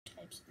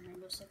stereotypes in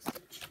Rainbow Six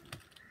Siege.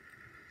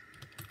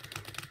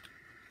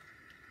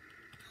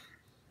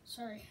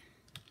 Sorry.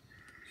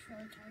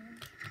 Really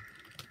tired.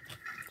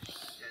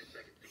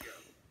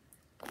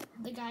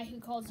 The guy who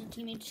calls their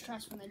teammates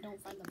trash when they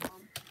don't find the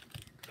bomb.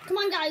 Come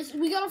on, guys.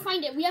 We gotta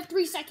find it. We have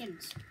 3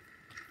 seconds.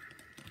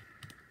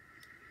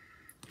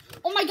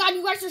 Oh my god,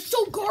 you guys are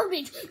so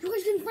garbage. You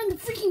guys didn't find the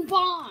freaking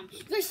bomb.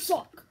 You guys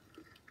suck.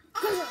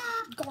 You guys are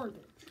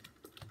garbage.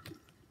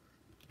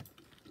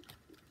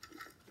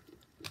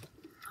 You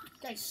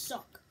guys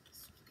suck.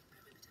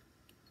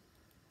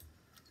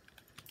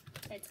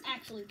 It's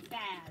actually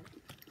bad.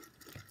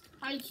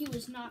 IQ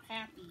is not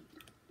happy.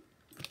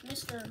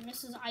 Mr. and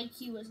Mrs.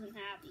 IQ isn't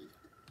happy.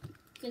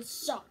 You guys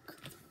suck.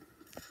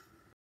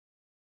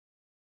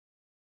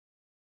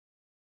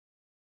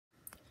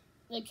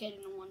 The kid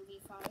in a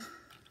 1v5.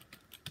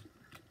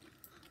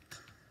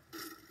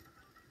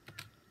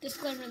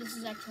 Disclaimer, this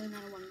is actually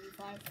not a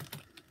 1v5.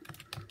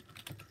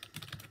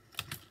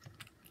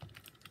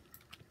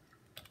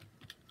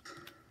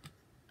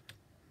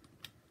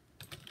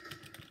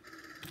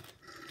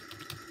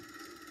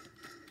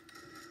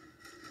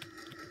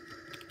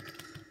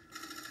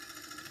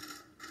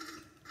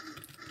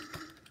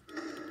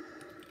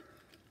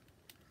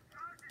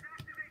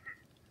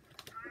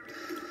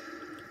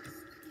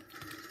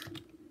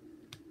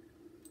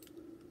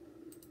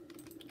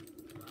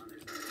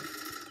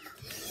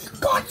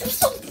 God, you're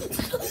so...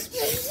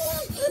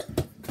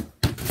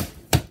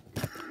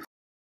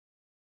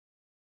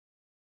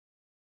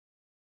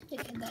 The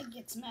kid that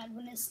gets mad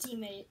when his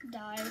teammate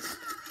dies.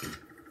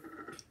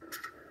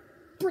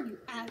 Bro, you're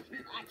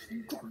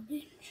actually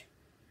garbage.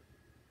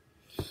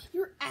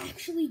 You're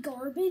actually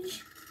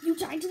garbage. You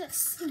died to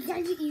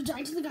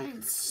the guy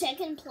in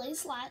second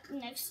place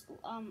next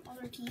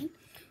other team.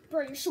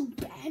 Bro, you're so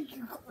bad.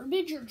 You're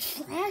garbage. You're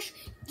trash.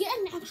 Get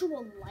an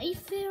actual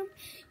life, fam.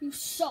 You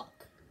suck.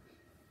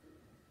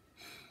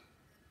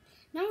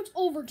 Now it's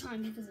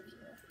overtime because of you.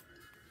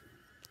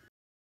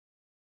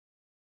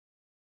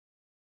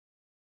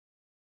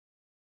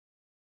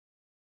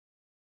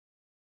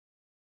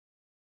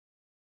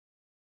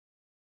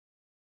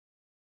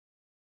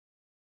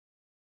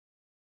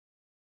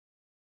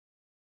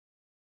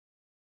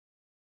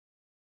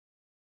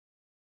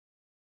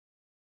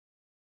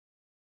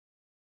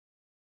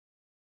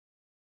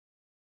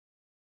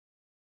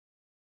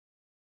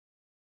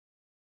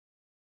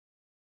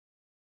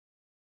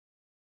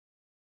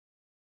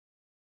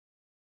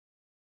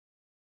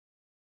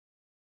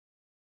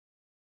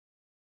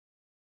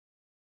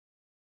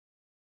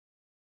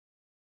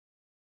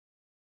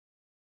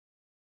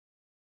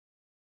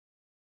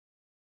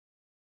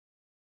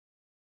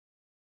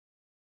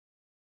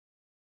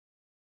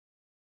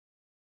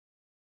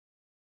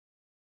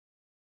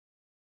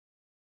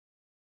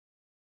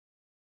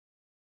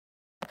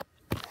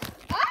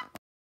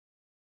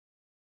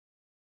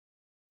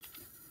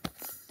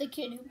 The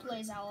kid who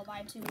plays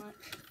Alibi too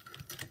much.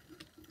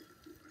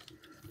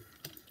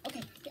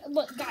 Okay,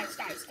 look, guys,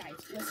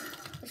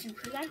 listen,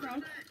 to that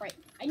ground. Right,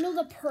 I know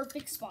the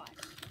perfect spot.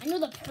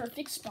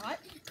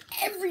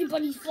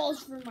 Everybody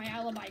falls for my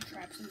alibi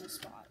traps in this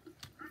spot.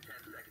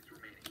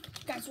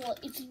 Guys, well,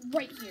 it's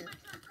right here.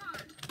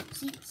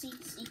 See,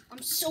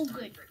 I'm so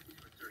good.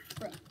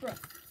 Bro,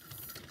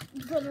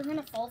 they're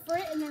gonna fall for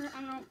it, and they're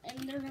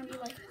gonna be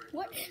like,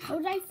 what? How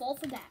did I fall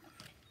for that?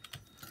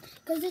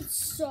 Because it's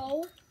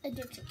so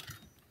addictive.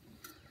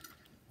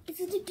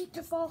 It's addictive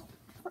to fall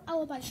for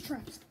alibi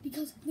traps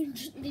because they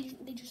just.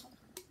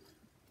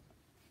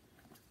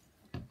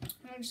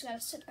 I just gotta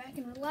sit back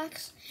and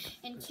relax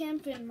and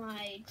camp in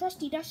my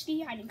trusty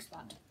dusty hiding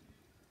spot.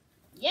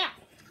 Yeah.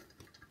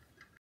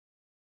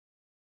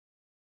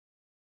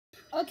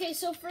 Okay,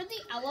 so for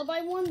the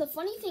alibi one, the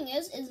funny thing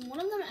is one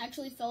of them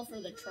actually fell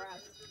for the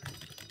trap,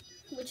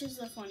 which is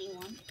the funny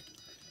one.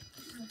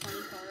 This is the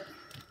funny part.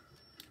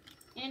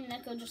 And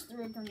Neko just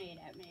threw a grenade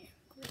at me.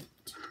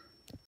 Great.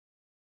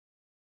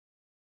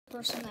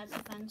 Person that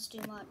defends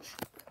too much.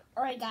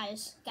 Alright,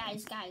 guys.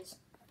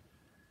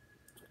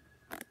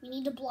 We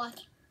need to block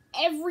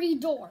every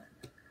door.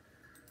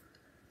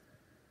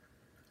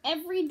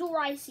 Every door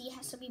I see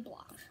has to be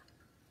blocked.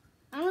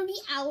 I'm gonna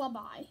be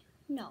alibi.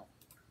 No.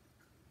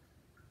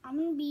 I'm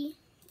gonna be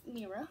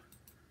Mira.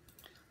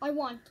 I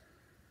want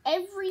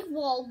every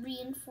wall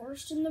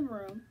reinforced in the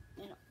room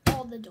and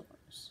all the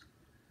doors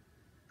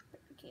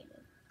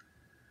barricaded.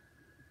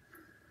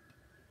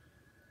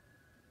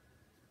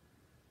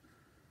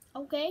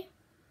 Okay?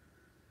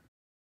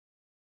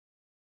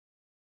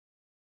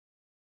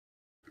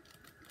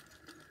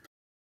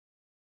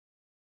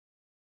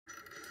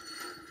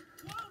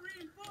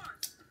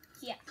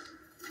 Yeah.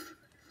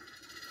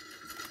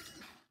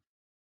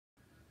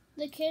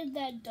 The kid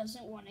that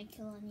doesn't want to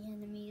kill any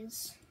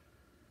enemies.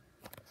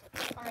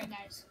 Alright,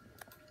 guys.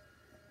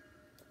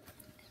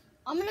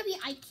 I'm gonna be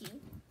IQ,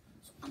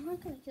 so I'm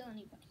not gonna kill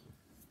anybody.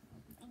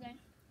 Okay?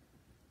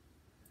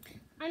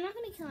 I'm not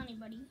gonna kill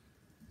anybody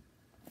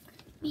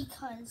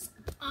because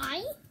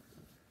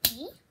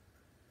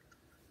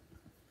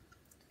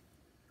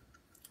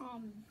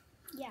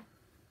yeah.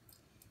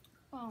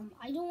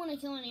 I don't want to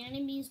kill any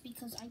enemies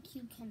because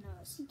IQ can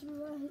see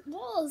through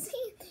walls.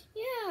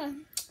 Yeah,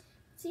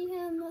 see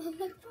him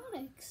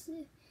electronics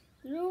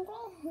through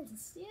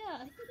walls.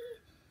 Yeah.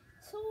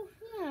 So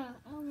yeah,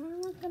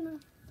 I'm not gonna,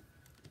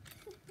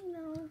 you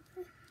know,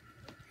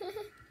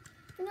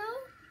 you know.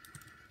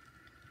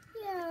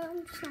 Yeah,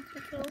 I'm just not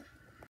gonna kill.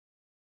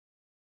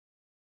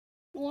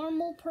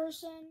 Normal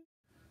person,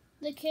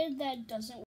 the kid that doesn't